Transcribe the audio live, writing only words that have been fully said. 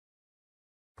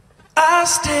I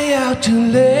stay out too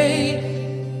late,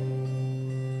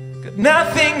 got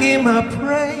nothing in my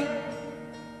brain.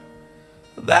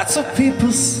 That's what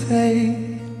people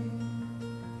say.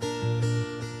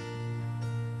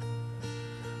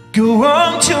 Go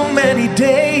on too many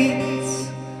days,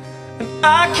 and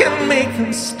I can make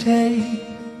them stay.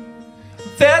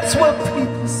 That's what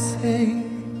people say.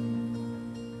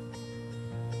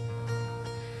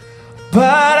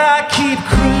 But I keep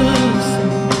cruising,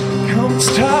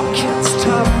 can't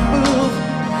stop moving.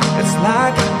 It's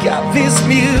like I got this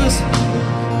music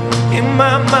in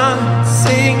my mind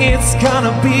saying it's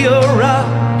gonna be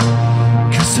alright.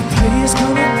 Cause the player's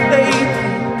gonna play,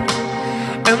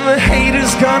 and the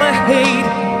hater's gonna hate.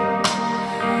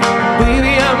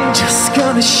 Baby, I'm just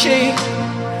gonna shake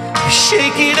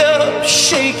it up,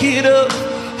 shake it up.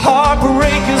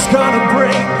 Heartbreaker's gonna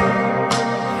break,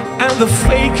 and the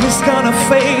faker's gonna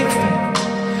fake.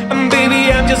 And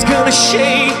baby, I'm just gonna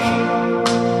shake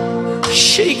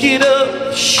it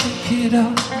up, shake it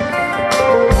up.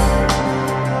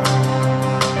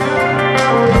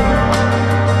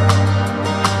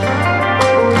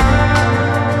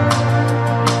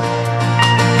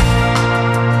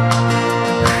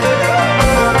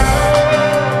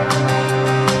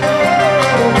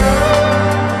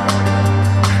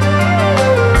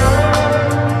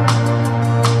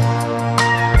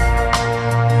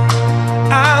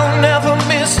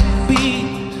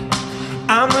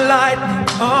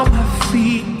 On my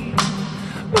feet,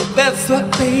 but that's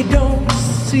what they don't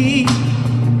see.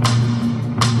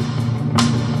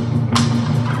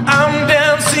 I'm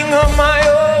dancing on my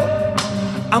own,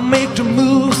 I make the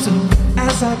moves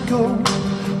as I go,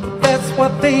 but that's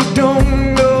what they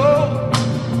don't know.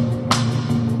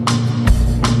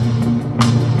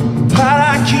 But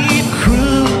I keep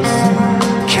cruising,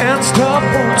 can't stop,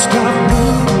 won't stop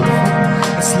moving.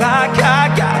 It's like I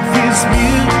got this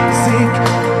music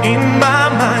in my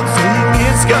mind saying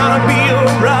it's gonna be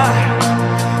alright.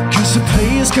 Cause the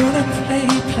player's gonna play,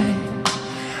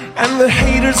 and the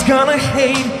hater's gonna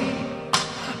hate.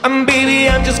 And baby,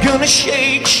 I'm just gonna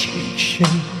shake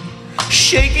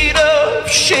it up,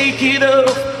 shake it up.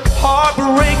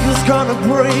 Heartbreaker's gonna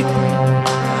break,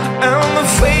 and the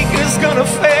faker's gonna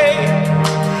fade.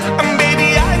 And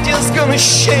baby, I'm just gonna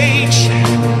shake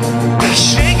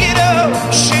it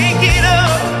up, shake it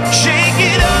up, shake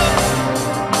it up.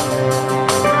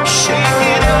 Shake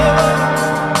it up,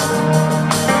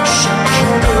 shake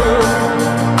it up.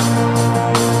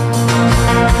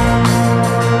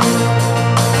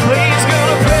 Play's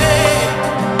gonna play,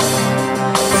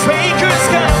 faker's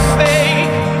gonna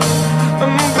fade.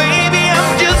 And baby,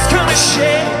 I'm just gonna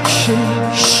shake,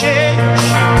 shake, shake.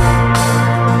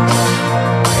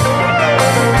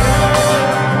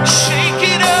 Shake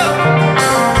it up, shake it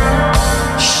up.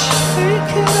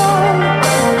 Shake it up,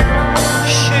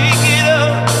 shake it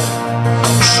up, shake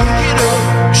it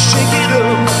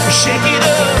up, shake it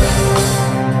up,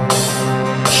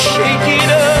 shake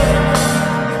it up,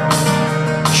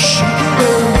 shake it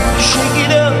up, shake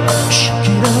it up, shake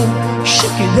it up,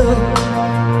 shake it up.